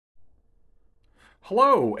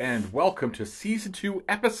Hello and welcome to Season 2,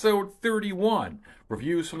 Episode 31,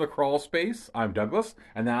 Reviews from the Crawl Space. I'm Douglas,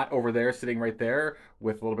 and that over there, sitting right there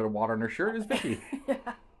with a little bit of water in her shirt, is Vicky. Yeah.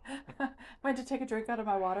 Went to take a drink out of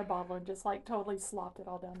my water bottle and just like totally slopped it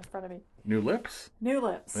all down in front of me. New lips? New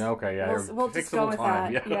lips. Okay, yeah. We'll it takes just a go little with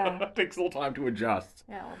time. that. Yeah. It takes a little time to adjust.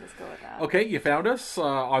 Yeah, we'll just go with that. Okay, you found us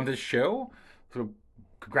on this show. So,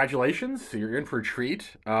 congratulations. You're in for a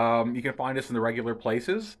treat. You can find us in the regular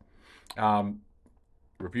places.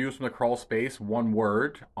 Reviews from the Crawl Space, one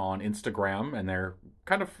word, on Instagram, and they're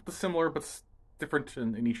kind of similar but different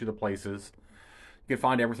in each of the places. You can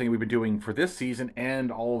find everything we've been doing for this season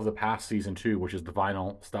and all of the past season too, which is the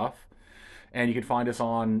vinyl stuff. And you can find us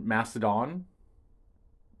on Mastodon,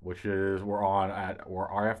 which is we're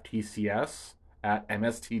RFTCS at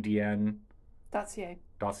mstdn.ca.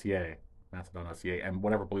 .ca. Mastodon.ca, and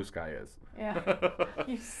whatever Blue Sky is. Yeah.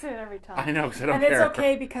 You say it every time. I know, because I don't and care. it's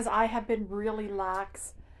okay because I have been really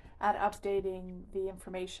lax at updating the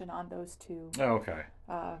information on those two Okay.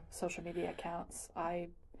 social media accounts.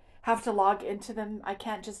 I have to log into them. I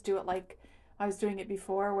can't just do it like I was doing it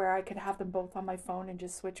before where I could have them both on my phone and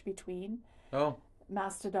just switch between. Oh.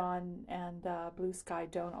 Mastodon and Blue Sky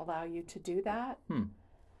don't allow you to do that. You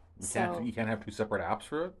can't have two separate apps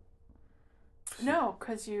for it? No,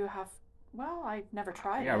 because you have... Well, I've never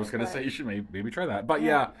tried it. Yeah, I was going to say you should maybe try that. But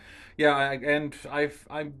Yeah. and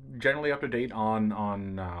I'm generally up to date on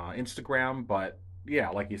Instagram. But yeah,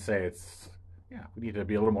 like you say, we need to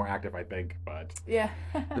be a little more active, I think. But Yeah.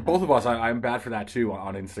 both of us, I'm bad for that too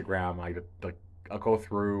on Instagram. I'll go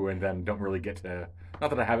through and then don't really get to.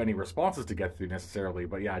 Not that I have any responses to get through necessarily,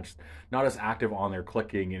 but yeah, just not as active on there,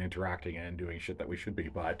 clicking and interacting and doing shit that we should be.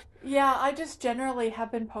 But Yeah, I just generally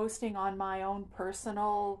have been posting on my own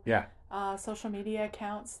personal social media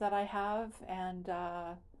accounts that I have, and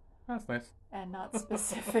that's nice. and not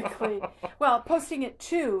specifically. Well, posting it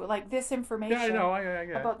too, like this information. Yeah, I know. I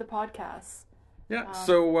get about the podcasts. Yeah.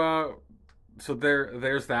 So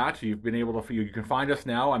there's that. You've been able to. You can find us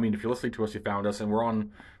now. I mean, if you're listening to us, you found us, and we're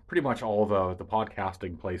on pretty much all the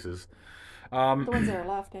podcasting places. The ones that are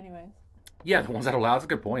left, anyways. Yeah, the ones that are allowed. That's a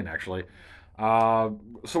good point, actually. So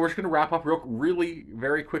we're just going to wrap up really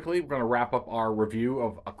very quickly. We're going to wrap up our review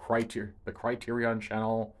of the Criterion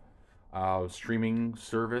Channel streaming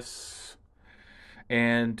service.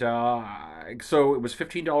 And so it was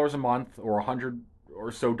 $15 a month or $100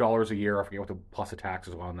 or so a year. I forget what the plus the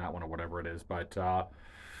taxes on that one or whatever it is. But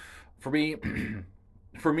for me,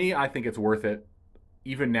 I think it's worth it.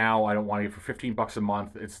 Even now, I don't want to get for $15 a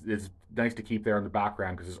month. It's nice to keep there in the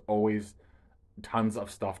background because there's always tons of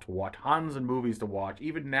stuff to watch, tons of movies to watch.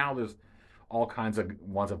 Even now, there's all kinds of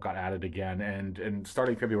ones that got added again. And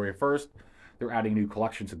starting February 1st, they're adding new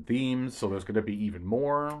collections and themes, so there's going to be even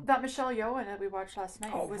more. That Michelle Yeoh that we watched last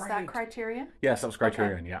night, was that Criterion? Yes, that was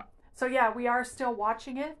Criterion, Okay. yeah. So yeah, we are still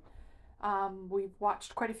watching it. We've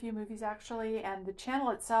watched quite a few movies actually, and the channel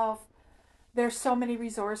itself, there's so many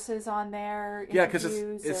resources on there. Yeah, because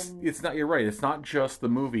it's not. You're right. It's not just the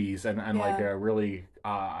movies, and Yeah. like I really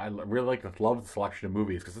love the selection of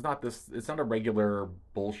movies because it's not this. It's not a regular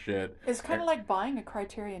bullshit. It's kind of like buying a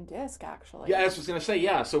Criterion disc, actually. Yeah, I was gonna say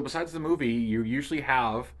yeah. So besides the movie, you usually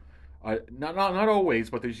have. Not always,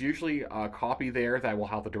 but there's usually a copy there that will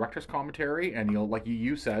have the director's commentary, and like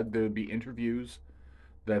you said, there'll be interviews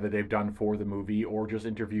that they've done for the movie, or just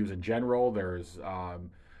interviews in general. There's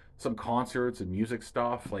some concerts and music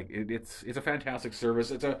stuff. Like it's a fantastic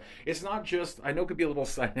service. It's not just, I know it could be a little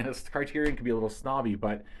Criterion can be a little snobby,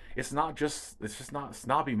 but it's just not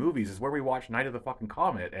snobby movies. It's where we watch Night of the fucking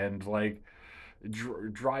Comet and like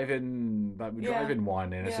drive-in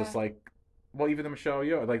one, and it's just like, well, even the Michelle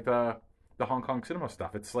Yeoh, like the Hong Kong cinema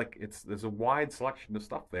stuff. It's like there's a wide selection of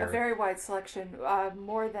stuff there. A very wide selection,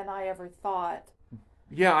 more than I ever thought.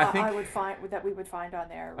 Yeah, I think I would find that we would find on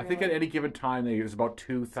there. Really. I think at any given time there's about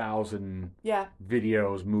 2,000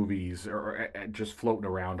 videos, movies, or just floating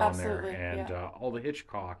around on there, and all the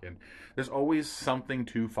Hitchcock, and there's always something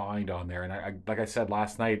to find on there. And I like I said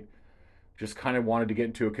last night, just kind of wanted to get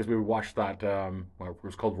into it because we watched that. It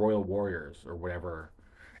was called Royal Warriors or whatever,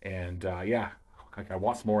 and I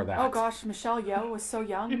want some more of that. Oh gosh, Michelle Yeoh was so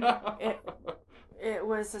young. It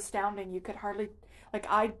was astounding. You could hardly. Like,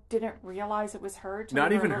 I didn't realize it was her.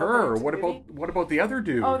 Not even her. What about the other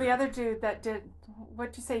dude? Oh, the other dude that did.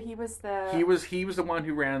 What'd you say? He was the. He was the one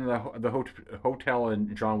who ran the hotel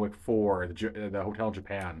in John Wick 4, the hotel in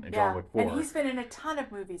Japan in John Wick 4. And he's been in a ton of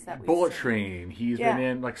movies that we've Bullet seen. Train. He's been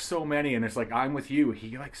in like so many, and it's like I'm with you.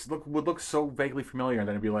 He would look so vaguely familiar, and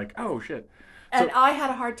then it'd be like, oh shit. And So I had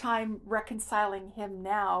a hard time reconciling him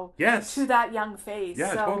now yes, to that young face.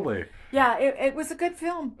 yeah, So, totally. yeah, it was a good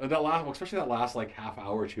film. That last, especially that last like half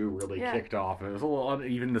hour or two, really Yeah. kicked off. It was a little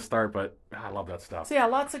uneven to start, but I love that stuff. So, yeah,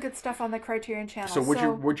 lots of good stuff on the Criterion So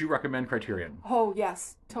channel. would you recommend Criterion? Oh,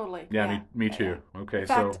 yes, totally. Yeah, Yeah. me too. Yeah. Okay, In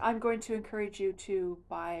fact, so I'm going to encourage you to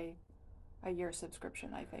buy a year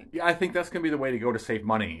subscription, I think. yeah, I think that's gonna be the way to go to save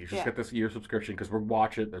money. You just Yeah. get this year subscription because we'll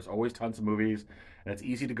watch it. There's always tons of movies, and it's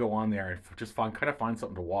easy to go on there and just find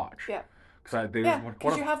something to watch. Yeah. Because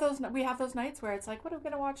Because we have those nights where it's like, what are we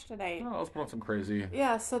going to watch tonight? oh, let's put on some crazy.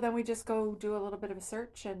 Yeah, so then we just go do a little bit of a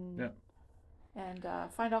search Yeah. and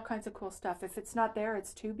find all kinds of cool stuff. If it's not there,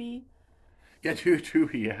 it's Tubi. Yeah, too.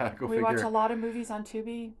 Yeah, go We figure. watch a lot of movies on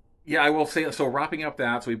Tubi. Yeah, I will say so. Wrapping up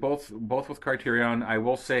that, so we both with Criterion. I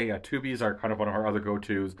will say Tubi's are kind of one of our other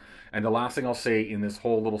go-tos. And the last thing I'll say in this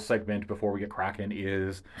whole little segment before we get cracking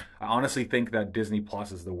is, I honestly think that Disney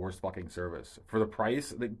Plus is the worst fucking service for the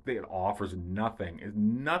price. It offers nothing.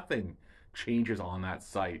 Nothing changes on that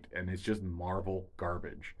site, and it's just Marvel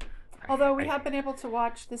garbage. Although we have been able to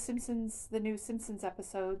watch the new Simpsons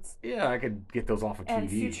episodes, Yeah, I could get those off of and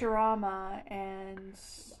TV. Futurama, and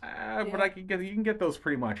But you can get those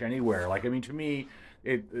pretty much anywhere. Like I mean, to me,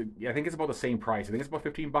 I think it's about the same price. I think it's about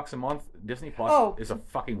 $15 a month. Disney Plus is a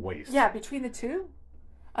fucking waste. yeah, between the two,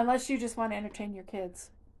 unless you just want to entertain your kids.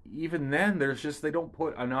 Even then, they don't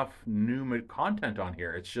put enough new content on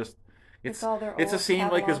here. It's all their it's the old same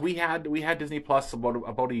like because catalog. we had Disney Plus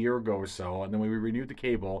about a year ago or so, and then we renewed the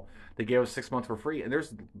cable. They gave us 6 months for free, and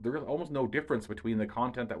there's almost no difference between the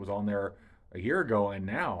content that was on there a year ago and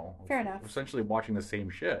now. Fair enough. We're essentially watching the same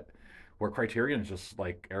shit. Where Criterion is just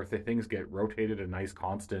like everything, things get rotated a nice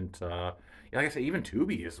constant. Yeah, like I say, even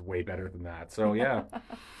Tubi is way better than that. So yeah.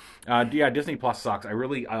 Yeah, Disney Plus sucks. I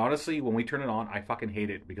honestly, when we turn it on, I fucking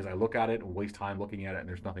hate it because I look at it and waste time looking at it, and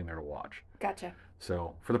there's nothing there to watch. Gotcha.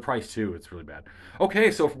 So for the price too, it's really bad.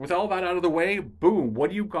 Okay, so with all that out of the way, boom.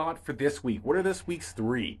 What do you got for this week? What are this week's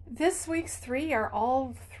three? This week's three are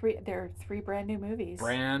all three. They're three brand new movies.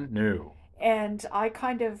 Brand new. And I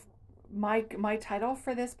kind of my title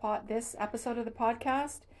for this episode of the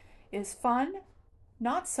podcast is Fun,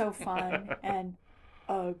 Not So Fun, and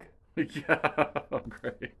Ugh. Yeah,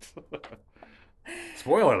 great.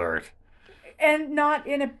 Spoiler alert. And not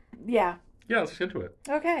in a yeah. Yeah, let's get into it.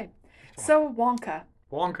 Okay. So Wonka,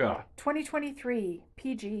 Wonka. 2023,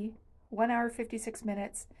 PG, 1 hour 56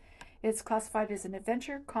 minutes. It's classified as an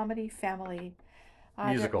adventure, comedy, family.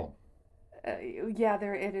 Musical. Yeah,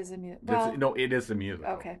 it is a musical. Well, No, it is a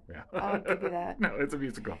musical. okay. Yeah. I'll give you that. No, it's a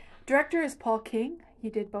musical. Director is Paul King. He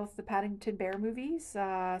did both the Paddington Bear movies,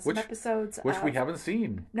 some episodes. Which we haven't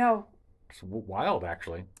seen. No. It's wild,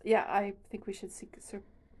 actually. Yeah, I think we should seek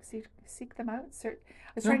them out. I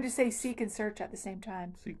was trying to say seek and search at the same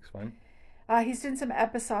time. Seek's fine. He's done some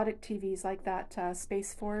episodic TVs like that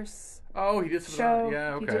Space Force Oh, he did some show. of that.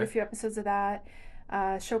 Yeah, okay. He did a few episodes of that.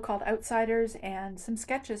 Show called Outsiders and some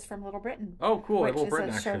sketches from Little Britain. Oh, cool. Which Little is Britain,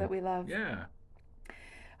 a actually. show that we love. Yeah.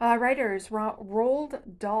 Writers,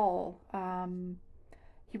 Roald Dahl.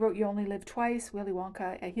 He wrote You Only Live Twice, Willy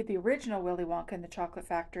Wonka. He had the original Willy Wonka and the Chocolate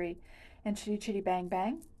Factory, and Chitty Chitty Bang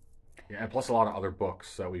Bang. Yeah, and plus a lot of other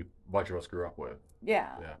books that a bunch of us grew up with. Yeah.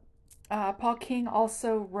 Yeah. Paul King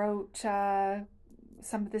also wrote some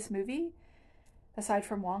of this movie. Aside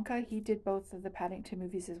from Wonka, he did both of the Paddington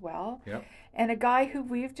movies as well. Yep. And a guy who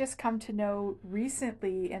we've just come to know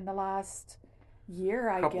recently in the last year,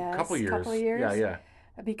 I guess. Couple years. Yeah. Yeah.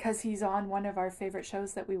 Because he's on one of our favorite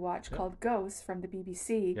shows that we watch called Ghosts from the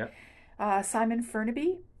BBC. Yep. Simon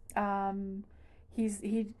Furnaby.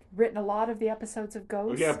 He'd written a lot of the episodes of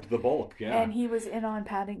Ghosts. Oh, yeah, the bulk, yeah. And he was in on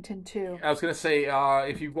Paddington too. I was going to say,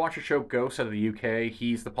 if you watch a show Ghosts out of the UK,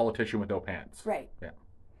 he's the politician with no pants. Right.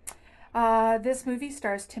 Yeah. This movie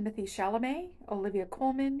stars Timothy Chalamet, Olivia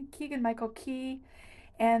Colman, Keegan-Michael Key,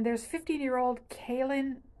 and there's 15-year-old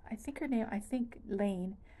Kaylin,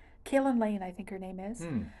 Lane. Kaylin Lane, I think her name is.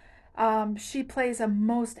 She plays a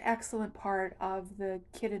most excellent part of the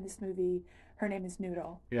kid in this movie. Her name is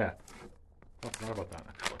Noodle. Yeah. I forgot about that,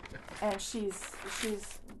 actually. And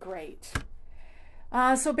she's great.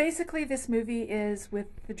 So basically this movie is with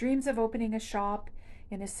the dreams of opening a shop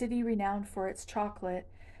in a city renowned for its chocolate.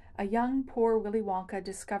 A young, poor Willy Wonka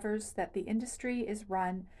discovers that the industry is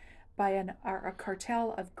run by a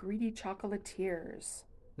cartel of greedy chocolatiers.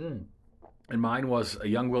 And mine was a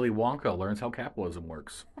young Willy Wonka learns how capitalism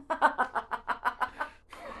works.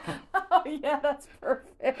 Oh, yeah, that's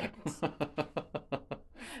perfect.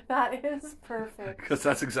 That is perfect. Because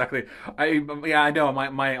that's exactly... I know,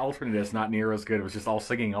 my alternate is not near as good. It was just all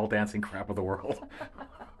singing, all dancing crap of the world.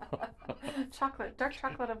 Chocolate, dark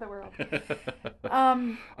chocolate of the world.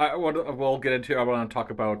 Um, We'll get into. I want to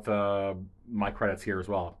talk about my credits here as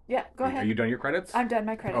well. yeah, go Are ahead. you done your credits? I'm done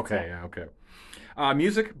my credits. Okay, Yeah. yeah, okay.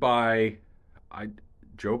 Music by I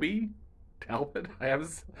Joby Talbot. I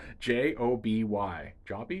have Joby.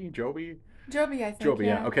 Joby, I think. Joby,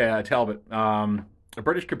 yeah. Yeah. Okay, Talbot. A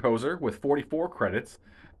British composer with 44 credits,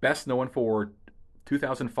 best known for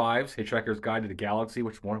 2005's Hitchhiker's Guide to the Galaxy,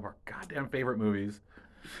 which is one of our goddamn favorite movies.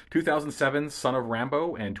 2007's Son of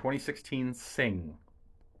Rambo, and 2016's Sing.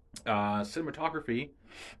 Cinematography,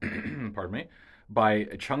 pardon me, by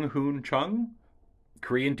Chung Hoon Chung,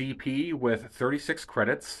 Korean DP with 36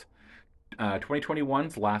 credits.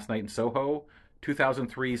 2021's Last Night in Soho,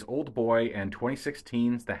 2003's Old Boy, and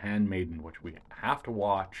 2016's The Handmaiden, which we have to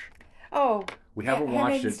watch. Oh, We haven't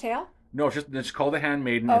watched Handmaid's it. Tale? No, it's called The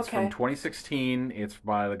Handmaiden. It's from Okay. 2016. It's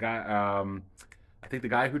by the guy, I think the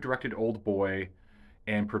guy who directed Old Boy,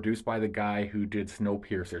 and produced by the guy who did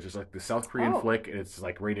Snowpiercer. It's like the South Korean Oh. flick. It's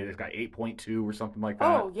like rated. It's got 8.2 or something like that.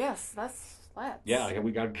 Oh, yes. Let's. Yeah,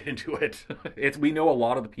 we got to get into it. We know a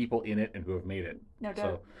lot of the people in it and who have made it. No So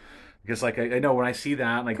doubt. because like I know when I see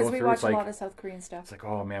that and I go Because we through, watch it's a like lot of South Korean stuff. it's like,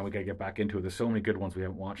 oh man, we got to get back into it. There's so many good ones we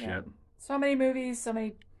haven't watched Yeah. yet. So many movies, so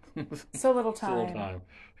little It's a little time. time.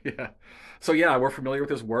 Yeah. So yeah, we're familiar with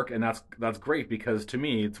his work, and that's great because to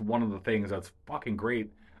me, it's one of the things that's fucking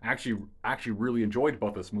great. I actually really enjoyed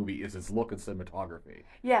about this movie is its look and cinematography.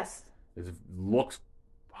 Yes. It looks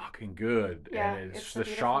fucking good, Yeah, and it's a the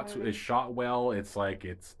beautiful shots movie. is shot well. It's like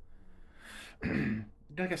it's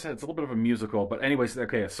like I said, it's a little bit of a musical. But anyways,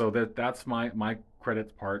 okay, so that's my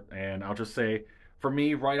credits part, and I'll just say for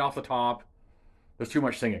me, right off the top, there's too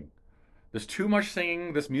much singing. There's too much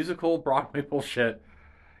singing. This musical Broadway bullshit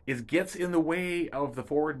gets in the way of the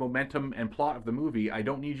forward momentum and plot of the movie. I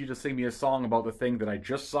don't need you to sing me a song about the thing that I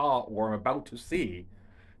just saw or I'm about to see.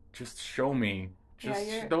 Just show me.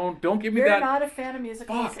 Just don't give me You're that. not a fan of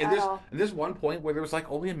musicals Fuck. at all. And there's one point where there was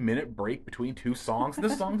like only a minute break between two songs, and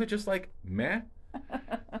the songs are just like meh.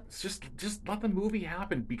 It's just let the movie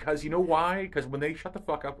happen because you know why? Because when they shut the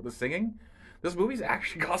fuck up with the singing, this movie's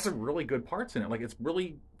actually got some really good parts in it. Like it's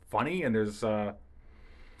really funny, and there's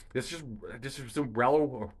just some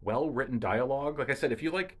well written dialogue. Like I said, if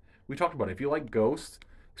you like, we talked about it. If you like Ghost,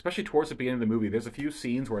 especially towards the beginning of the movie, there's a few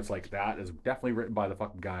scenes where it's like that is definitely written by the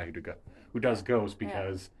fucking guy who does Ghost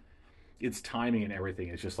because its timing and everything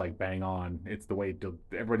is just like bang on. It's the way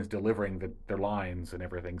everyone is delivering their lines and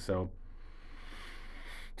everything. So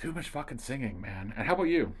too much fucking singing, man. And how about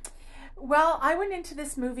you? Well, I went into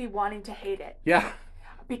this movie wanting to hate it Yeah.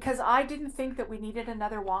 because I didn't think that we needed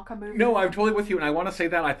another Wonka movie. No, I'm totally with you, and I want to say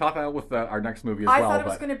that I thought that with our next movie as I well. thought it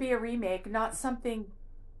was going to be a remake, not something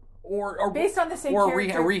or based on the same or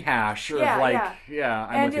character. a rehash of Yeah, like yeah.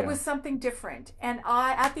 I'm And with it you. was something different. And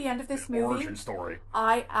at the end of this movie, Origin story.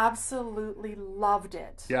 I absolutely loved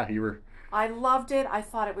it. Yeah, you were. I loved it. I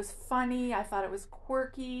thought it was funny. I thought it was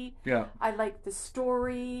quirky. Yeah, I liked the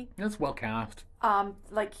story. it's well cast.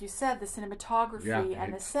 Like you said, the cinematography Yeah,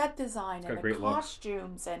 and the set design and the great looks.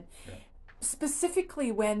 costumes, and specifically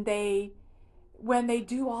when they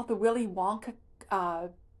do all the Willy Wonka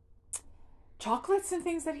chocolates and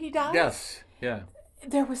things that he does. Yes, yeah,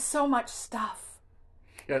 There was so much stuff.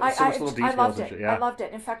 yeah. So much little details I loved and it. shit. Yeah, I loved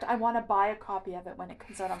it. In fact, I want to buy a copy of it when it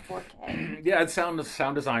comes out on 4K. yeah. And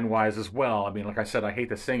sound design wise as well. I mean, like I said, I hate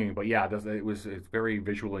the singing, but yeah, it's very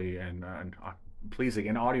visually and pleasing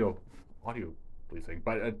and audio pleasing.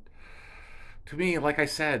 But to me, like I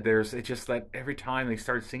said, it's just that every time they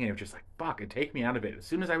started singing, it was just like fuck, it take me out of it. As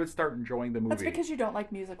soon as I would start enjoying the movie, That's because you don't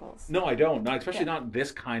like musicals. no, I don't. Not especially not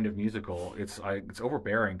this kind of musical. It's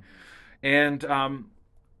overbearing, and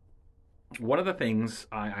one of the things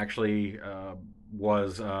I actually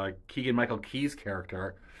was Keegan Michael Key's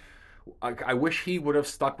character. I wish he would have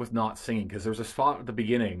stuck with not singing because there was a spot at the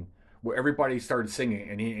beginning where everybody started singing,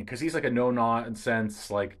 and because he's like a no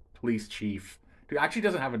nonsense like police chief who actually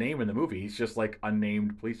doesn't have a name in the movie. He's just like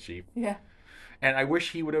unnamed police chief. Yeah. And I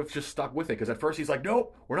wish he would have just stuck with it because at first he's like,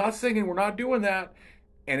 nope, we're not singing, we're not doing that.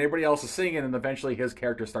 And everybody else is singing, and eventually his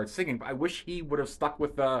character starts singing. But I wish he would have stuck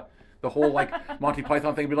with the whole like Monty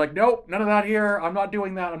Python thing and be like, nope, none of that here. I'm not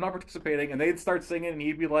doing that. I'm not participating. And they'd start singing, and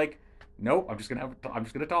he'd be like, nope, I'm just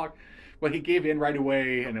gonna talk. But he gave in right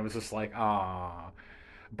away, and it was just like, ah.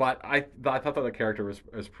 But I thought that the character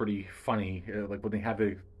was pretty funny, like when they had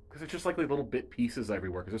because it's just like little bit pieces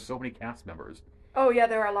everywhere because there's so many cast members. Oh yeah,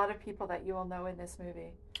 there are a lot of people that you will know in this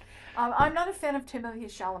movie. I'm not a fan of Timothée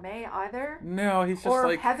Chalamet either. No, he's just or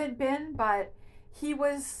like haven't been, but he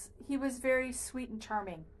was very sweet and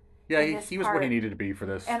charming. yeah, in he this was what he part. needed to be for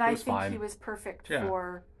this. And it I was think fine. he was perfect Yeah.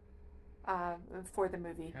 uh, for the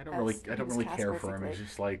movie. I don't He was really cast care for him.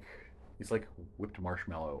 perfectly. He's like whipped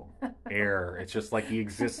marshmallow, air. It's just like he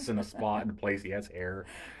exists in a spot and a place. He has air.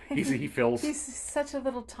 He fills. He's such a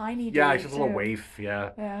little tiny Yeah, he's dude just a little too. waif.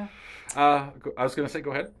 Yeah. Yeah. I was gonna say,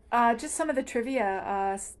 go ahead. Just some of the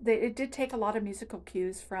trivia. It did take a lot of musical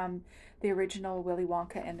cues from the original Willy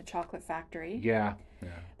Wonka and the Chocolate Factory. Yeah. Yeah.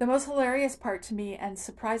 The most hilarious part to me and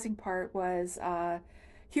surprising part was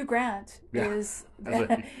Hugh Grant Yeah. is As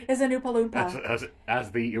a is an Oompa Loompa.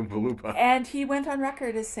 as the Oompa Loompa. And he went on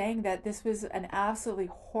record as saying that this was an absolutely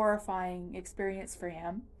horrifying experience for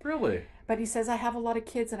him. Really? But he says, I have a lot of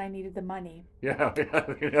kids and I needed the money. Yeah.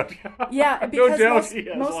 Yeah, No because doubt he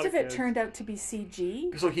has a most lot of it kids. turned out to be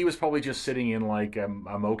CG. So he was probably just sitting in like a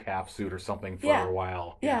mocap suit or something for Yeah. a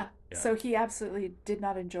while. Yeah. Yeah. So he absolutely did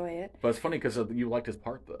not enjoy it. But it's funny because you liked his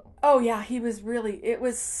part though. Oh, yeah, it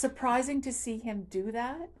was surprising to see him do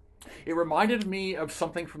that. It reminded me of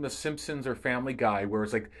something from The Simpsons or Family Guy, where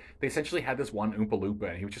it's like they essentially had this one Oompa Loompa,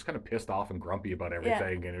 and he was just kind of pissed off and grumpy about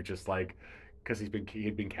everything, and it was just like because he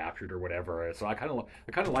had been captured or whatever. So I kind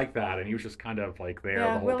of like that, and he was just kind of like there the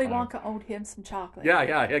Yeah, whole Willy time. Wonka owed him some chocolate.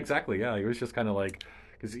 Yeah, exactly. Yeah, he was just kind of like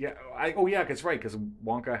because because right because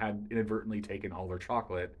Wonka had inadvertently taken all their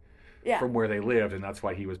chocolate Yeah. from where they lived, and that's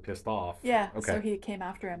why he was pissed off. Yeah, Okay. so he came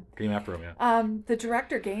after him. Came after him. Yeah. The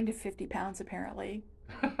director gained 50 pounds apparently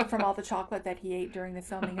from all the chocolate that he ate during the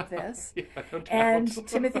filming of this. Yeah, no doubt. And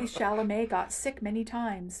Timothy Chalamet got sick many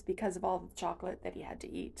times because of all the chocolate that he had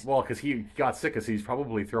to eat. Well, because he got sick, because he's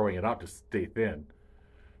probably throwing it up to stay thin.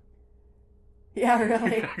 Yeah,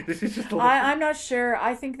 really. He's just a little, I'm not sure.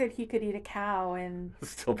 I think that he could eat a cow and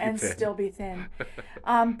still be thin. still be thin.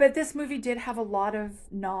 But this movie did have a lot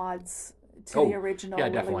of nods to the original yeah,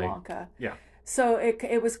 Willy definitely. Wonka. Yeah. So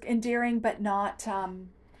it was endearing, but not.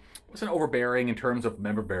 It wasn't overbearing in terms of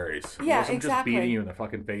member berries. Yeah, It wasn't exactly. just beating you in the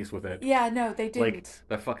fucking face with it. Yeah, no, they didn't. Like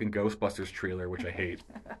that fucking Ghostbusters trailer, which I hate.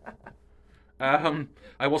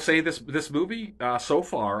 I will say this movie so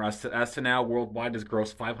far as to now worldwide has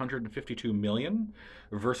grossed $552 million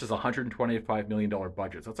versus $125 million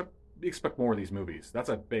budgets. You expect more of these movies. That's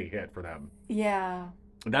a big hit for them. Yeah.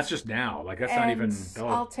 And that's just now. Like that's And not even.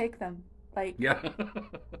 I'll take them. Like Yeah.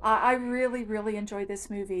 I really, really enjoyed this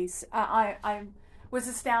movie. I was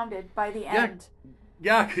astounded by the end.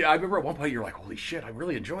 Yeah, I remember at one point you're like, "Holy shit, I'm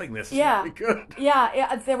really enjoying this. It's Yeah. really good."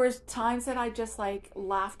 Yeah, there was times that I just like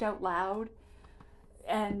laughed out loud,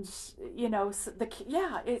 and it's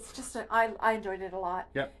just I enjoyed it a lot.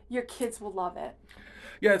 Yeah. Your kids will love it.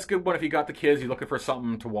 Yeah, it's a good one if you got the kids, you're looking for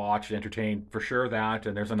something to watch and entertain, for sure that,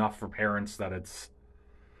 and there's enough for parents that it's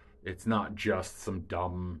not just some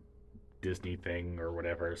dumb Disney thing or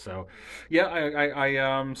whatever. So,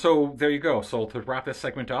 yeah, so there you go. So to wrap this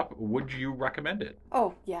segment up, would you recommend it?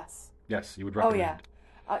 Oh yes. Yes, you would Oh recommend.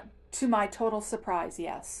 yeah. To my total surprise,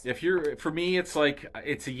 yes. For me, it's like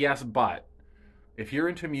it's a yes, but if you're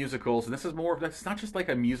into musicals, and that's not just like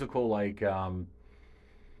a musical like a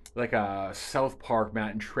South Park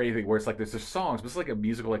Matt and Trey thing where it's like there's just songs, but it's like a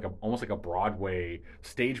musical, almost like a Broadway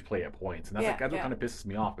stage play at points, and that's what kind of pisses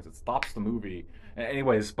me off because it stops the movie.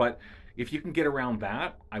 Anyways, but if you can get around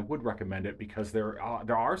that, I would recommend it because there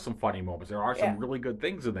are some funny moments, there are some really good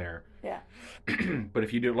things in there. Yeah. But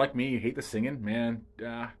if you do like me, you hate the singing, man,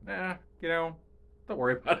 don't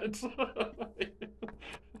worry about it.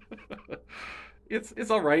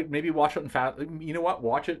 It's all right. Maybe watch it and fast. You know what?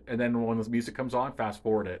 Watch it, and then when the music comes on, fast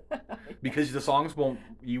forward it, because the songs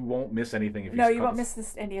you won't miss anything. If you won't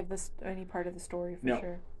miss any part of the story for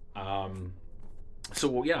sure.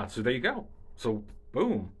 So there you go. So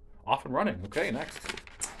boom, off and running. Okay, next.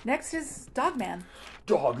 Next is Dogman.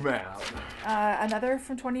 Dogman. Another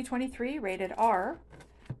from 2023, rated R,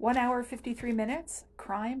 1 hour 53 minutes,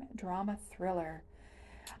 crime drama thriller.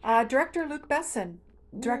 Director Luc Besson,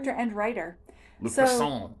 director and writer. Luc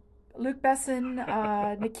Besson. Luc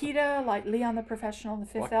Besson, Nikita, like Leon the Professional and The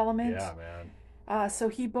Fifth Element. Yeah, man. So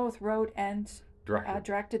he both wrote and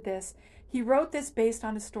directed this. He wrote this based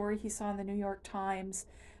on a story he saw in the New York Times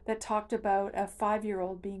that talked about a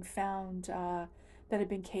 5-year-old being found that had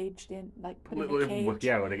been caged in, like put in a cage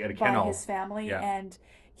at a by kennel. his family. Yeah. And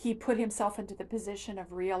he put himself into the position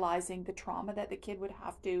of realizing the trauma that the kid would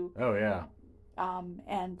have to. Oh, yeah.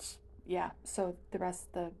 So the rest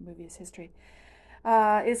of the movie is history.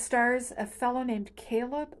 It stars a fellow named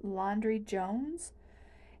Caleb Landry Jones.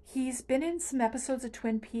 He's been in some episodes of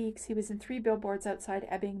Twin Peaks. He was in 3 Billboards Outside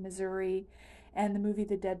Ebbing, Missouri, and the movie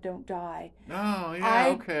The Dead Don't Die. Oh, yeah,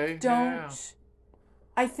 okay.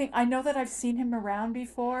 I know that I've seen him around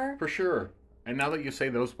before. For sure. And now that you say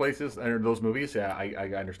those places or those movies, yeah,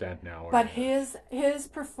 I understand now. But his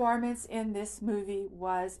performance in this movie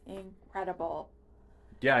was incredible.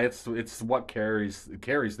 Yeah, it's what carries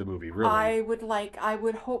the movie really. I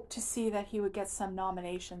would hope to see that he would get some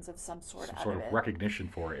nominations of some sort Some out sort of of it. recognition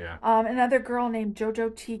for it. Yeah. Another girl named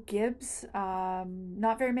JoJo T. Gibbs.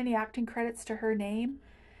 Not very many acting credits to her name,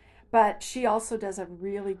 but she also does a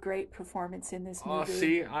really great performance in this movie.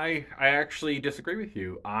 See, I actually disagree with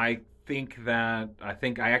you. I think I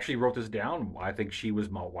actually wrote this down. I think she was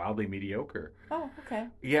wildly mediocre. Oh, okay.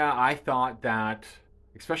 Yeah, I thought that,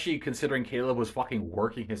 especially considering Caleb was fucking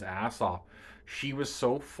working his ass off, she was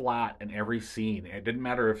so flat in every scene. It didn't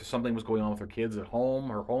matter if something was going on with her kids at home,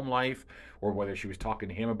 her home life, or whether she was talking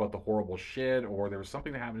to him about the horrible shit, or there was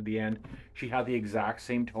something that happened at the end. She had the exact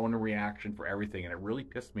same tone and reaction for everything, and it really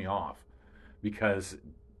pissed me off because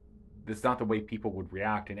that's not the way people would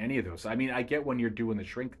react in any of those. I mean, I get when you're doing the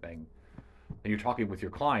shrink thing and you're talking with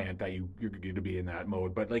your client that you're going to be in that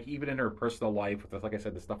mode, but like even in her personal life, with like I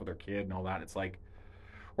said, the stuff with her kid and all that, it's like,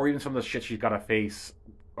 or even some of the shit she's got to face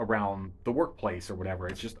around the workplace or whatever.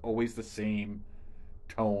 It's just always the same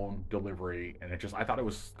tone, delivery, and it just I thought it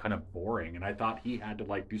was kind of boring, and I thought he had to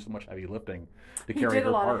like do so much heavy lifting to He carry did a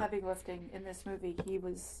her lot of part. heavy lifting in this movie. He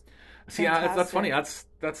was See, yeah, that's funny. fantastic.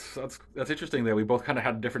 That's interesting that we both kind of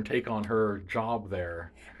had a different take on her job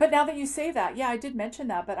there. But now that you say that, yeah, I did mention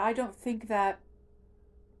that, but I don't think it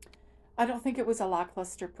was a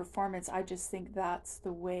lackluster performance. I just think that's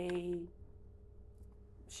the way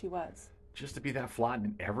she was. Just to be that flat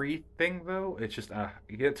in everything, though, it's just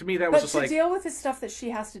yeah, to me that was But just to like deal with the stuff that she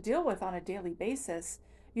has to deal with on a daily basis,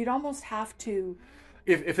 you'd almost have to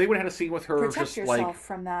if they would have had a scene with her protect just like yourself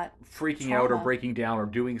from that freaking out or trauma. breaking down or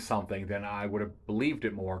doing something, then I would have believed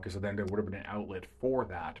it more because then there would have been an outlet for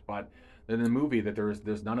that. But then in the movie, that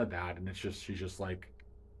there's none of that, and it's just she's just like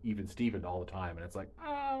even Steven all the time, and it's like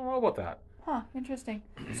I don't know about that. Huh, interesting.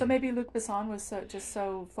 So maybe Luc Besson was just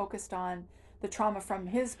so focused on the trauma from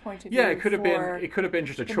his point of Yeah, view for it could have been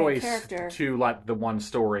just a the main choice character. to let the one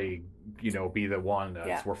story, be the one Yeah.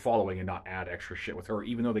 that we're following and not add extra shit with her,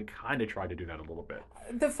 even though they kind of tried to do that a little bit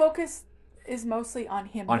The focus is mostly on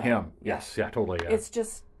him on though. him. Yeah. Yes, yeah, totally, yeah. It's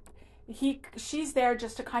just she's there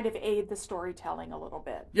just to kind of aid the storytelling a little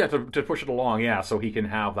bit. Yeah, to push it along, yeah, so he can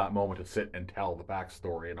have that moment to sit and tell the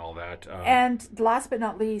backstory and all that. And last but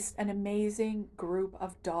not least, an amazing group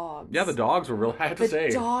of dogs. Yeah, the dogs were real. I have to The say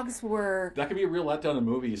dogs were that can be a real letdown in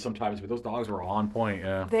movies sometimes, but those dogs were on point.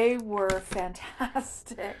 Yeah. they were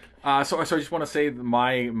fantastic. So I just want to say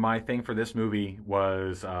my thing for this movie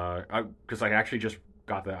was because I actually just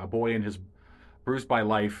got a boy and his bruised by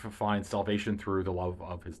life finds salvation through the love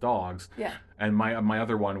of his dogs, Yeah. and my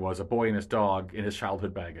other one was a boy and his dog in his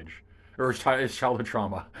childhood baggage or his childhood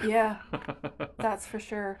trauma. Yeah, that's for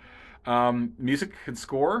sure. Music and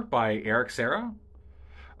score by Eric Serra.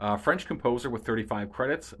 French composer with 35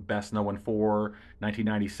 credits, best known for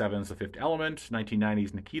 1997's The Fifth Element,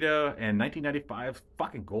 1990's Nikita, and 1995's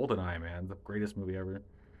fucking GoldenEye, man. The greatest movie ever.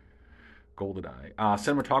 GoldenEye.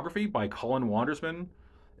 Cinematography by Colin Wandersman.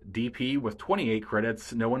 DP with 28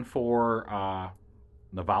 credits, known for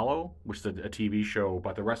Navallo, which is a TV show,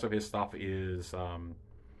 but the rest of his stuff is a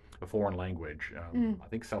foreign language. I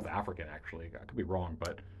think South African, actually. I could be wrong,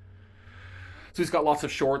 but so he's got lots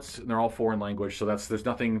of shorts, and they're all foreign language. So there's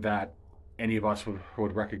nothing that any of us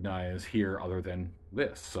would recognize here other than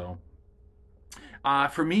this. So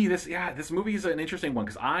for me, this movie is an interesting one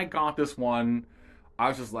because I got this one. I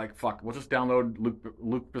was just like, fuck, we'll just download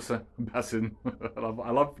Luc Besson.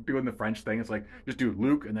 I love doing the French thing. It's like just do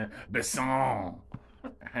Luc and then Besson,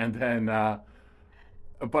 and then.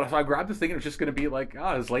 But so I grabbed this thing and it was just going to be like,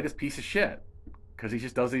 his latest piece of shit. Because he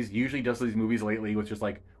just usually does these movies lately with just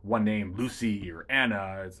like one name, Lucy or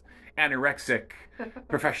Anna. It's anorexic,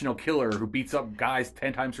 professional killer who beats up guys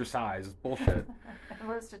 10 times her size. It's bullshit.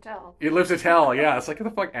 Lives to tell. It lives to tell, yeah. It's like, get the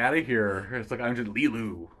fuck out of here. It's like, I'm just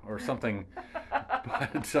Lilu or something.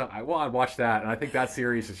 But I'd watch that. And I think that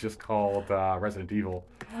series is just called Resident Evil.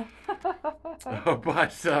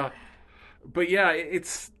 But yeah,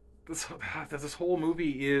 it's this whole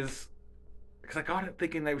movie is because I got it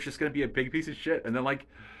thinking that it was just going to be a big piece of shit, and then like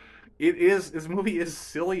it is. This movie is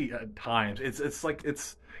silly at times. It's like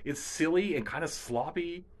it's silly and kind of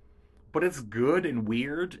sloppy, but it's good and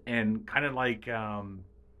weird and kind of like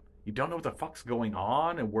you don't know what the fuck's going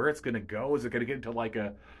on and where it's going to go. Is it going to get into like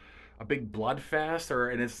a big blood fest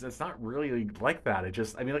and it's not really like that. It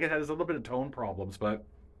just, I mean, like I said, there's a little bit of tone problems, but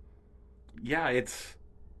yeah, it's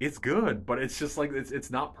good, but it's just like it's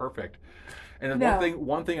not perfect. And No.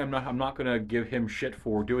 one thing I'm not going to give him shit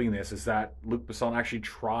for doing this is that Luc Besson actually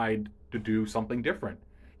tried to do something different.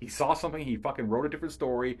 He saw something. He fucking wrote a different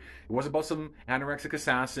story. It wasn't about some anorexic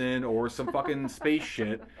assassin or some fucking space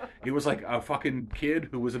shit. It was like a fucking kid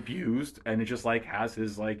who was abused, and it just like has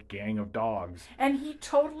his like gang of dogs. And he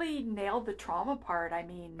totally nailed the trauma part. I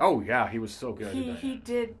mean, Oh yeah, he was so good at that. he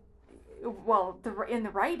did well in the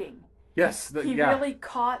writing. Yes, He yeah, really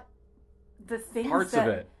caught the things parts of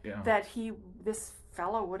it. Yeah, that this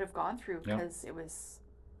fellow would have gone through yeah. because it was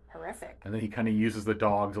horrific. And then he kind of uses the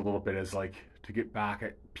dogs a little bit as like to get back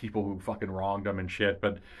at people who fucking wronged him and shit.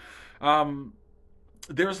 But um,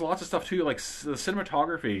 there's lots of stuff too. Like the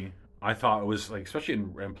cinematography, I thought it was like, especially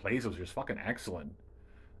in plays, it was just fucking excellent.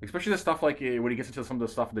 Especially the stuff like when he gets into some of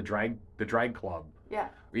the stuff in the drag club, Yeah.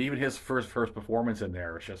 or even his first performance in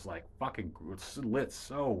there. It's just like fucking it's lit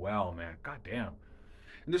so well, man. God damn.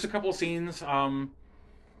 And there's a couple of scenes.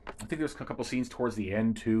 I think there's a couple of scenes towards the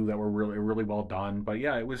end too that were really well done. But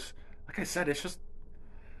yeah, it was like I said, it's just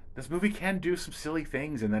this movie can do some silly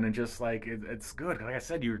things, and then it just like it's good. Like I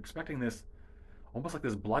said, you're expecting this almost like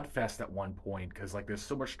this blood fest at one point because like there's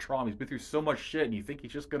so much trauma. He's been through so much shit, and you think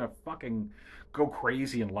he's just gonna fucking go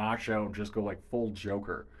crazy and lash out and just go like full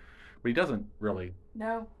Joker, but he doesn't really.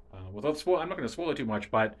 No. Without spoil, I'm not going to spoil it too much,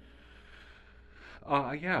 but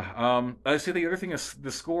yeah. I say the other thing is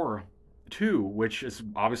the score too, which is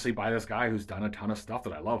obviously by this guy who's done a ton of stuff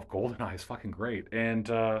that I love. GoldenEye is fucking great, and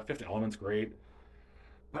Fifth Element's great.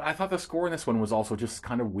 But I thought the score in this one was also just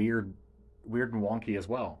kind of weird and wonky as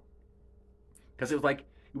well. Because it was like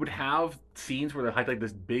you would have scenes where they had like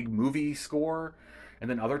this big movie score, and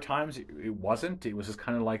then other times it wasn't. It was just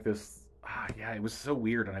kind of like this. Yeah, it was so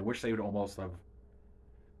weird, and I wish they would almost have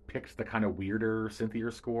picked the kind of weirder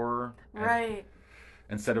synthier score, Right.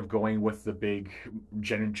 instead of going with the big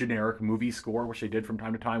generic movie score, which they did from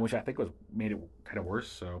time to time, which I think was made it kind of worse.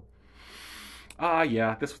 So,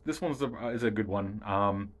 yeah, this one is a good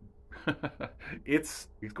one. It's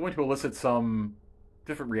going to elicit some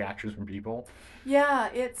different reactions from people. Yeah,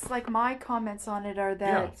 it's like my comments on it are Yeah,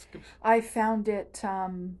 that I found it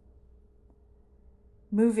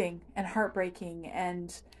moving and heartbreaking,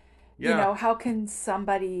 and yeah, how can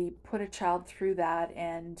somebody put a child through that,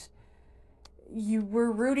 and you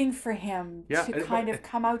were rooting for him yeah, to kind of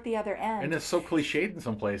come out the other and end. it's so cliched in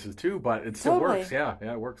some places too, but it still Totally. works. Yeah,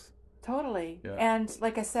 yeah, it works. Totally. Yeah, And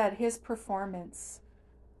like I said, his performance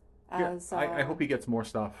yeah. as I hope he gets more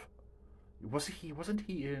stuff. Wasn't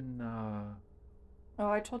he in? oh,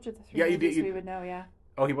 I told you the three Yeah, movies we would know. Yeah.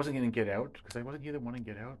 Oh, he wasn't in Get Out because I wasn't he the one in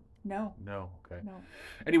Get Out. No. No, okay. No.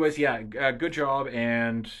 Anyways, yeah, good job,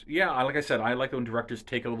 and yeah, like I said, I like when directors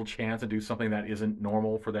take a little chance and do something that isn't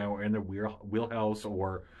normal for them or in their wheelhouse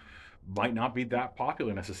or might not be that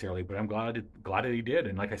popular necessarily. But I'm glad that he did,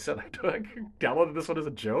 and like I said, I downloaded this one as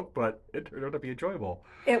a joke, but it turned out to be enjoyable.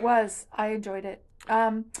 It was. I enjoyed it.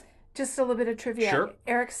 Just a little bit of trivia. Sure.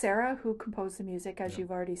 Eric Serra, who composed the music, as Yeah.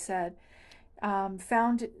 you've already said,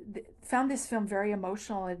 found this film very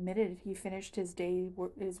emotional. Admitted he finished his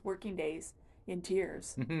working days in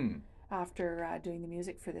tears Mm-hmm. after doing the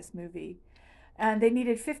music for this movie, and they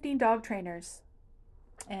needed 15 dog trainers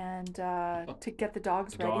and to get the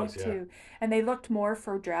dogs The ready dogs, yeah. to, and they looked more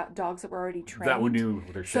for dogs that were already trained, That we knew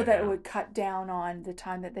their shit. so that Yeah. it would cut down on the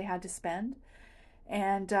time that they had to spend.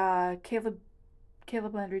 And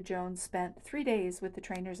Caleb Landry Jones spent 3 days with the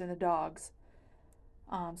trainers and the dogs,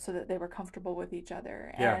 so that they were comfortable with each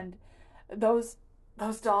other. Yeah. And those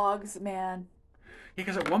dogs, man. Yeah,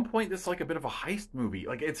 because at one point it's like a bit of a heist movie.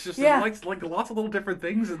 Like it's just Yeah. like lots of little different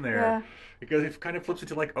things in there. Yeah. Because it kind of flips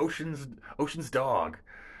into like Ocean's Dog.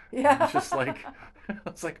 Yeah. It's just like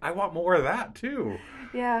it's like I want more of that too.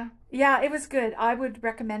 Yeah. Yeah, it was good. I would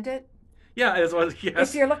recommend it. Yeah, as well as yes.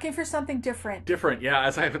 If you're looking for something different. Different, yeah.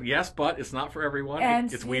 As I have yes, but it's not for everyone.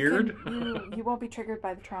 And It's you weird. you won't be triggered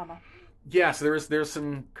by the trauma. Yeah, so there's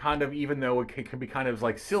some kind of, even though it can be kind of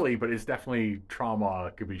like silly, but it's definitely trauma.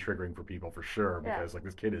 It could be triggering for people for sure Yeah. because like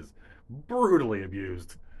this kid is brutally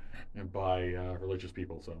abused by religious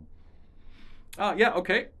people. So, yeah,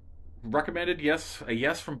 okay, recommended. Yes, a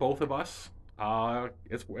yes from both of us.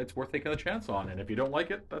 It's worth taking a chance on, and if you don't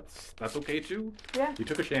like it, that's okay too. Yeah. You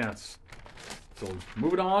took a chance. So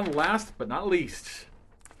moving on, last but not least,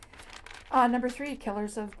 Number 3,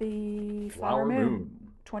 Killers of the Flower Moon.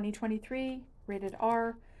 2023, rated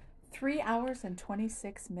R, 3 hours and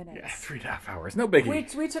 26 minutes. Yeah, 3.5 hours, no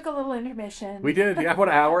biggie. We took a little intermission. We did, yeah, what,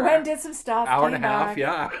 an hour? Went and did some stuff. Hour and a came half, back.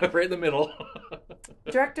 yeah, right in the middle.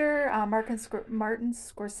 Director Martin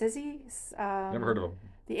Scorsese. Never heard of him.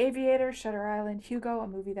 The Aviator, Shutter Island, Hugo, a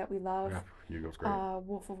movie that we love. Yeah, Hugo's great.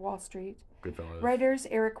 Wolf of Wall Street. Goodfellas. Writers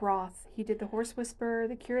Eric Roth. He did The Horse Whisperer,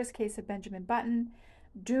 The Curious Case of Benjamin Button,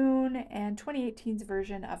 Dune, and 2018's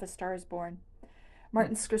version of A Star is Born. Hmm.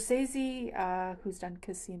 Martin Scorsese, who's done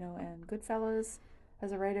Casino and Goodfellas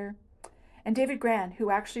as a writer, and David Gran, who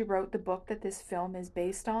actually wrote the book that this film is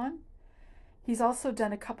based on. He's also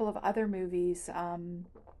done a couple of other movies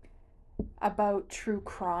about true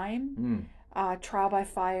crime, Hmm. Trial by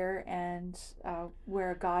Fire, and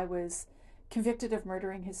where a guy was convicted of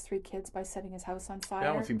murdering his three kids by setting his house on That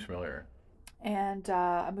one fire, seems familiar. and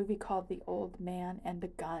a movie called The Old Man and the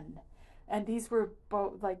Gun. And these were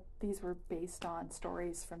both these were based on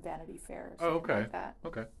stories from Vanity Fair or Oh, something okay. like that.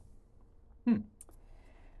 Okay. Hmm.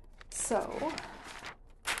 So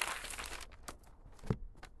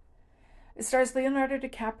it stars Leonardo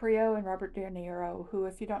DiCaprio and Robert De Niro, who,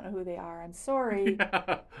 if you don't know who they are, I'm sorry,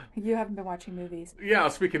 Yeah. you haven't been watching movies. Yeah.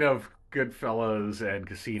 Speaking of Goodfellas and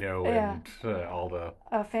Casino Yeah, and all the.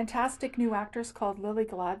 a fantastic new actress called Lily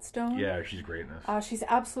Gladstone. Yeah, she's great in this. She's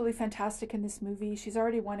absolutely fantastic in this movie. She's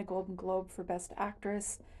already won a Golden Globe for Best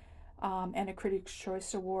Actress and a Critics'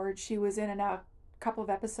 Choice Award. She was in a couple of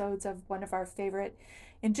episodes of one of our favorite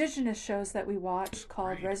Indigenous shows that we watched called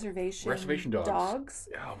Right. Reservation Dogs. Dogs.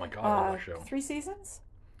 Oh my god, I love that show. 3 seasons?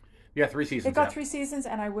 Yeah, 3 seasons. It got Yeah. 3 seasons,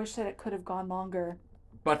 and I wish that it could have gone longer.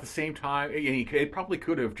 But at the same time, it probably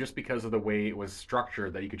could have just because of the way it was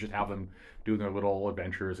structured. That you could just have them doing their little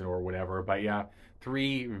adventures or whatever. But yeah,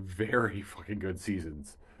 3 very fucking good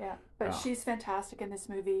seasons. Yeah, but Oh. she's fantastic in this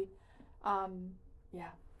movie. Yeah,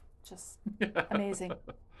 just amazing.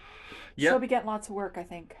 Yeah. She'll be getting lots of work, I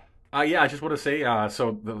think. Yeah, I just want to say,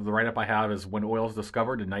 so the write-up I have is when oil is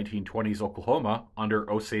discovered in 1920s Oklahoma under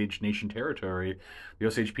Osage Nation territory, the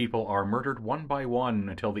Osage people are murdered one by one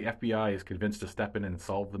until the FBI is convinced to step in and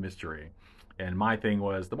solve the mystery. And my thing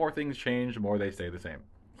was, the more things change, the more they stay the same.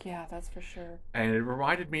 Yeah, that's for sure. And it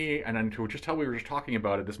reminded me, and then to just how we were just talking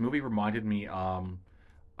about it, this movie reminded me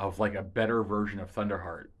of like a better version of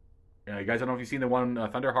Thunderheart. You guys, I don't know if you've seen the one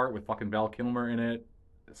Thunderheart with fucking Val Kilmer in it,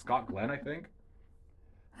 Scott Glenn, I think.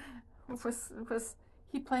 Was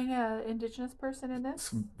he playing an Indigenous person in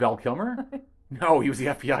this? Val Kilmer? No, he was the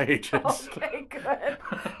FBI agent. Okay, good.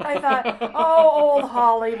 I thought, oh, old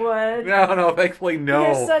Hollywood. No, thankfully no.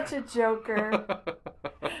 You're such a joker.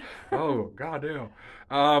 Oh God,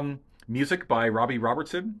 no. Music by Robbie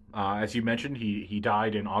Robertson. As you mentioned, he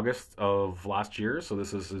died in August of last year, so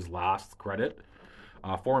this is his last credit.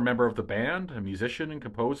 Former member of the band, a musician and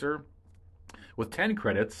composer, with 10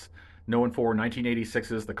 credits, known for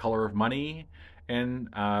 1986's The Color of Money and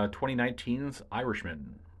 2019's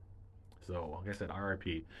Irishman. So, like I said,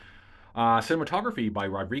 RIP. Cinematography by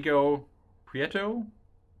Rodrigo Prieto,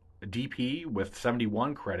 DP, with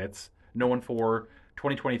 71 credits, known for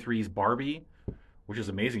 2023's Barbie, which is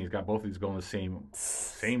amazing. He's got both of these going the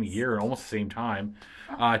same year and almost the same time.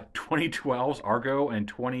 2012's Argo and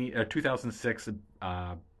 2006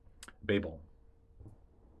 Babel.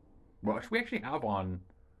 Well, we actually have on.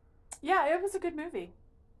 Yeah, it was a good movie.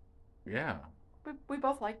 Yeah. We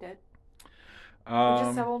both liked it. We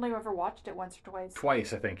just have Um, only ever watched it once or twice.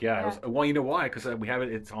 Twice, I think. Yeah. It was, Yeah. well, you know why? Because we have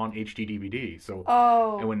it. It's on HD DVD. So, and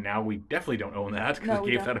Oh, when now we definitely don't own that because no, we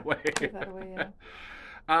we gave don't. that away. Give that away, yeah.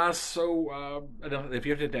 I don't know if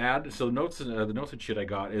you have to add, so the notes and shit I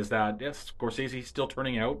got is that yes, Scorsese's still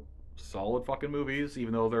turning out solid fucking movies,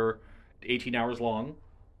 even though they're 18 hours long,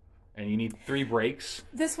 and you need 3 breaks.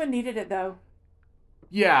 This one needed it, though.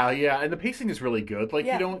 Yeah, and the pacing is really good. Like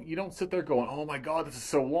Yeah. you don't sit there going, oh my god, this is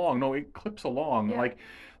so long. No, it clips along. Yeah. Like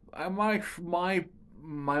my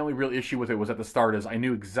only real issue with it was at the start is I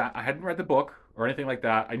hadn't read the book or anything like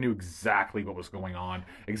that. I knew exactly what was going on,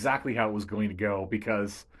 exactly how it was going to go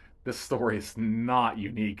because this story is not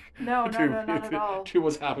unique No, to, not at all. to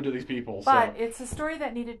what's happened to these people. But So it's a story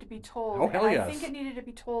that needed to be told. Oh, hell and yes. I think it needed to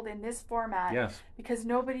be told in this format yes, because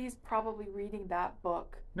nobody's probably reading that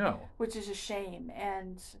book, no, which is a shame.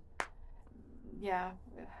 And yeah,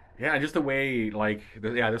 yeah, just the way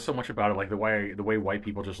there's so much about it, like the way white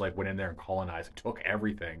people just like went in there and colonized and took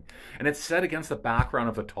everything, and it's set against the background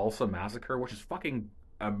of the Tulsa massacre, which is fucking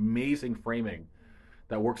amazing framing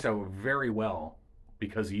that works out very well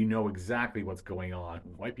because you know exactly what's going on.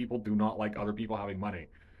 White people do not like other people having money,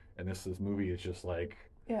 and this movie is just like,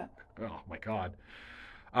 yeah. oh my god.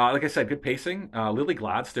 Like I said, good pacing. Lily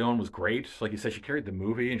Gladstone was great. Like you said, she carried the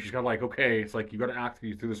movie, and she's got like, okay, it's like you got to act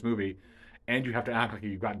through this movie, and you have to act like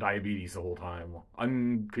you've got diabetes the whole time,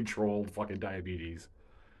 uncontrolled fucking diabetes.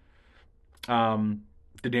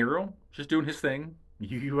 De Niro just doing his thing.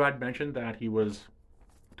 You had mentioned that he was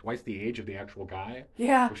twice the age of the actual guy,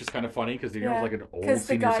 Yeah. which is kind of funny because De Niro's Yeah. like an old Because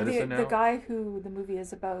senior citizen the now. guy who the movie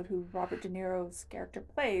is about, who Robert De Niro's character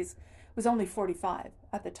plays, was only 45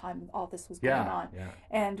 at the time all this was going Yeah, on. yeah,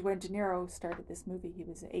 And when De Niro started this movie, he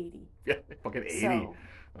was 80. yeah, fucking 80. So,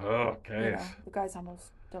 Oh, okay. the guy's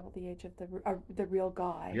almost double the age of the real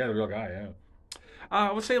guy. Yeah, the real guy. Yeah.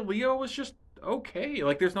 I would say Leo was just okay.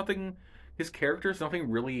 Like, there's nothing. His character's nothing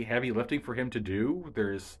really heavy lifting for him to do.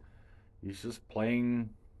 He's just playing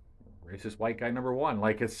racist white guy number one.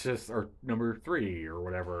 Like, it's just, or number three or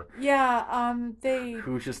whatever. Yeah,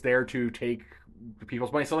 Who's just there to take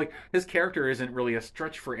people's money. So, like, his character isn't really a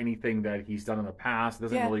stretch for anything that he's done in the past. It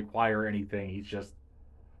doesn't Yeah. really require anything. He's just,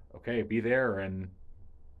 okay, be there and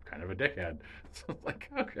kind of a dickhead. So it's like,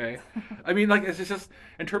 okay. I mean, like, it's just,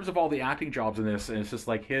 in terms of all the acting jobs in this, and it's just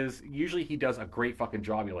like usually he does a great fucking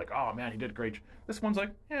job. You're like, oh man, he did a great. This one's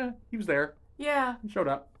like, yeah, he was there. Yeah, He showed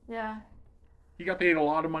up. yeah. He got paid a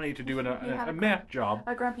lot of money to do He had a meh job.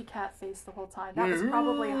 A grumpy cat face the whole time. That was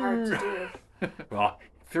probably hard to do. Well,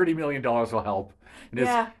 $30 million will help.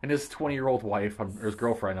 Yeah. And his 20-year-old wife, or his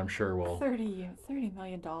girlfriend, I'm sure will. $30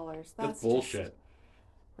 million. That's bullshit. Just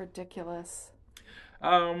ridiculous.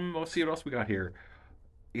 Let's see what else we got here.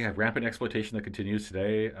 Yeah, rampant exploitation that continues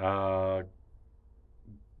today.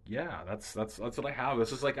 Yeah, that's what I have.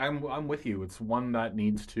 This is like I'm with you. It's one that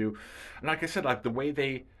needs to, and like I said, like the way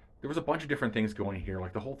there was a bunch of different things going here,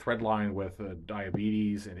 like the whole thread line with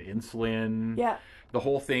diabetes and insulin. Yeah. The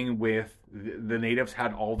whole thing with the natives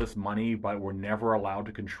had all this money, but were never allowed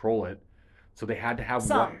to control it, so they had to have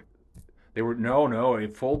Some. They were no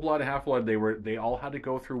full blood, half blood. They all had to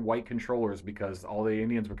go through white controllers because all the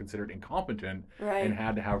Indians were considered incompetent Right. and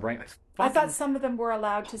had to have rank. I thought some of them were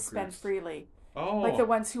allowed to spend Fuckers. freely. Oh, Like the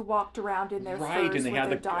ones who walked around in their right, furs and they with had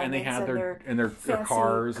their the diamonds and they had and their fancy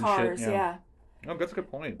cars and shit. yeah. Oh, that's a good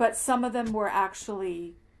point. But some of them were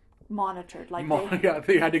actually monitored. Like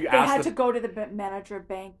They had to they ask had them, to go to the manager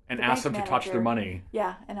bank and the ask bank them to touch their manager. money.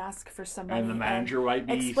 Yeah, and ask for some money. And the manager might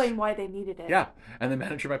be explain why they needed it. Yeah, and the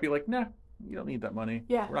manager might be like, "Nah, you don't need that money.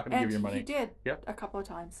 Yeah, We're not going to give you your money." He did. Yeah. A couple of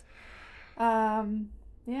times.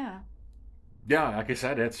 Yeah. Yeah, like I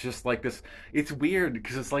said, it's just like this. It's weird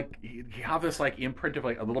because it's like you have this like imprint of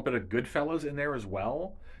like a little bit of Goodfellas in there as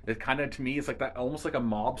well. It kind of to me it's like that almost like a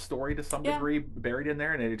mob story to some Yeah. degree buried in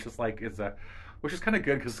there, and it's just like which is kind of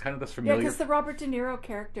good because it's kind of this Yeah, familiar. because the Robert De Niro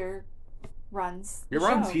character runs. He the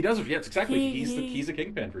runs. show. He does. Yes, exactly. He- He's a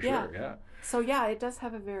kingpin for yeah. sure. Yeah. So yeah, it does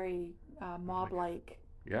have a very mob-like.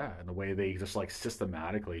 Yeah, and the way they just like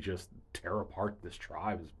systematically just tear apart this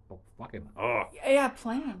tribe is fucking Yeah,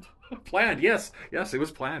 planned. planned. Yes, it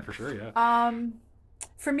was planned for sure. Yeah,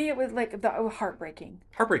 For me, it was like heartbreaking.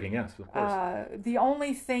 heartbreaking. Yes, of course. The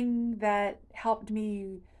only thing that helped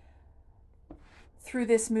me through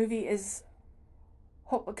this movie is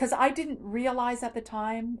hope, because I didn't realize at the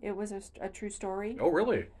time it was a true story. Oh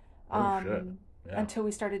really? Oh shit. Yeah. Until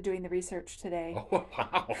we started doing the research today. Oh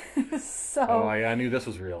wow. So Oh yeah, I knew this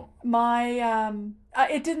was real. my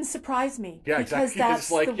it didn't surprise me. Yeah, because exactly. that's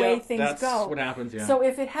It's like, the way yeah, things that's go. what happens. Yeah. So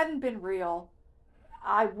if it hadn't been real,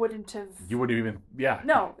 I wouldn't have. You wouldn't even. Yeah.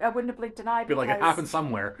 No, I wouldn't have blinked an eye. Be like it because- happened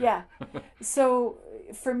somewhere. Yeah. So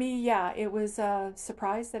for me, yeah, it was a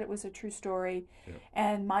surprise that it was a true story, Yeah.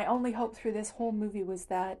 and my only hope through this whole movie was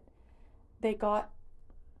that they got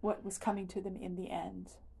what was coming to them in the end.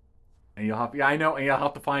 And you'll have. Yeah, I know. And you'll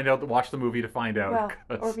have to find out. Watch the movie to find out. Well,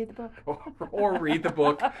 'cause- or read the book. or read the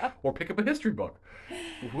book, or pick up a history book.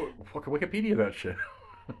 Wikipedia that shit.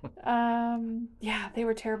 Yeah, they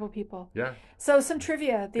were terrible people. Yeah. So some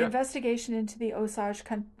trivia. The Yeah. investigation into the Osage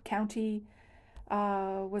County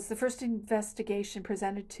was the first investigation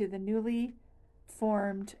presented to the newly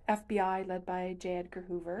formed FBI led by J. Edgar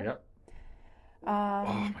Hoover. Yep.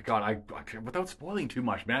 Oh my god! I without spoiling too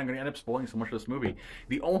much, man, I'm going to end up spoiling so much of this movie.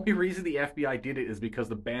 The only reason the FBI did it is because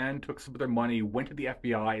the band took some of their money, went to the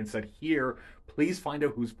FBI, and said, "Here, please find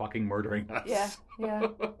out who's fucking murdering us." Yeah, yeah.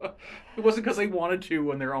 It wasn't because they wanted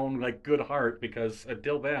to in their own like good heart, because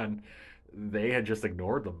until then, they had just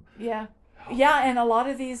ignored them. Yeah. Yeah, and a lot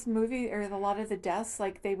of these movies, or a lot of the deaths,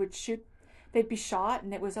 like they would shoot, they'd be shot,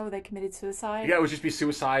 and it was, they committed suicide. Yeah, it would just be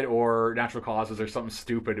suicide or natural causes or something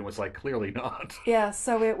stupid. It was like clearly not. Yeah,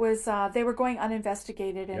 so it was, they were going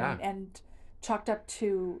uninvestigated and, Yeah. and chalked up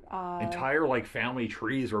to... Entire like family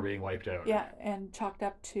trees were being wiped out. Yeah, and chalked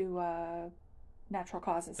up to natural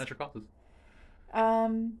causes. Natural causes.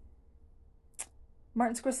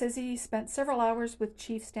 Martin Scorsese spent several hours with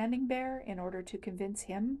Chief Standing Bear in order to convince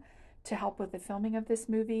him to help with the filming of this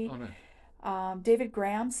movie. Oh no. David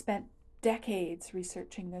Graham spent decades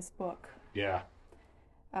researching this book. Yeah.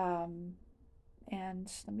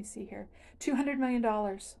 and let me see here, $200 million.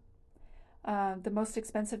 The most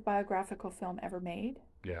expensive biographical film ever made.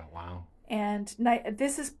 Yeah, wow. And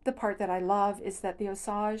this is the part that I love, is that the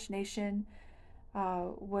Osage Nation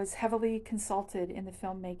was heavily consulted in the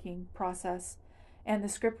filmmaking process, and the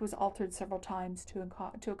script was altered several times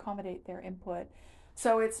to accommodate their input.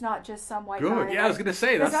 So it's not just some white guy. Good. Yeah, I was gonna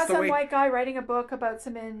say that's not the some way. white guy writing a book about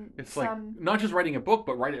It's like not just writing a book,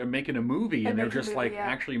 but making a movie, and they're making a just movie, like yeah.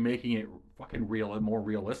 actually making it fucking real and more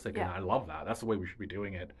realistic. And Yeah. I love that. That's the way we should be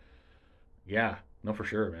doing it. Yeah, no, for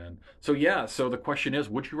sure, man. So yeah, so the question is,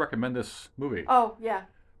 would you recommend this movie? Oh yeah,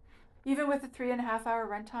 even with a 3.5 hour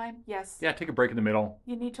runtime, yes. Yeah, take a break in the middle.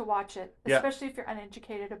 You need to watch it, Yeah. especially if you're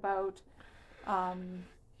uneducated about.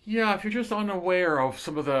 Yeah, if you're just unaware of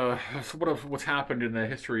some of what's happened in the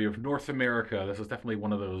history of North America, this is definitely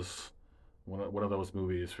one of those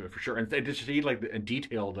movies for sure. And they just like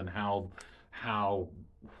detailed in how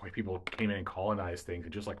white people came in and colonized things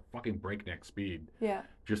at just like fucking breakneck speed. Yeah.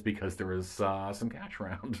 Just because there was some cash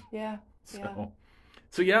around. Yeah.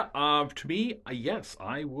 So yeah. To me, yes,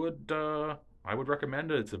 I would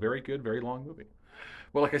recommend it. It's a very good, very long movie.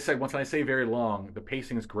 Well, like I said, once I say very long, the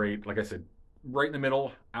pacing is great. Like I said, right in the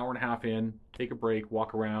middle, hour and a half in, take a break,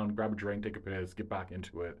 walk around, grab a drink, take a piss, get back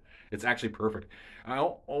into it. It's actually perfect. I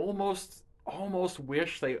almost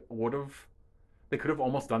wish they could have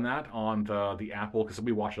almost done that on the Apple, because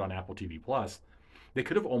we watch it on Apple TV Plus. They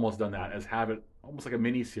could have almost done that as have it almost like a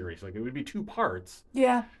mini series. Like it would be 2 parts.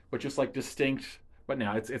 Yeah. But just like distinct. But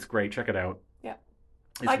now it's great. Check it out. Yeah.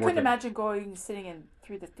 It's I worth couldn't it. imagine sitting in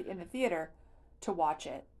the theater to watch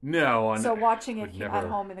it. No. So watching it never. at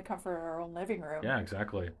home in the comfort of our own living room. Yeah,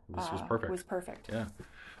 exactly. This was perfect. Was perfect. Yeah.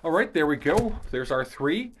 All right, there we go. There's our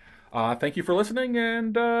 3. Thank you for listening,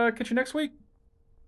 and catch you next week.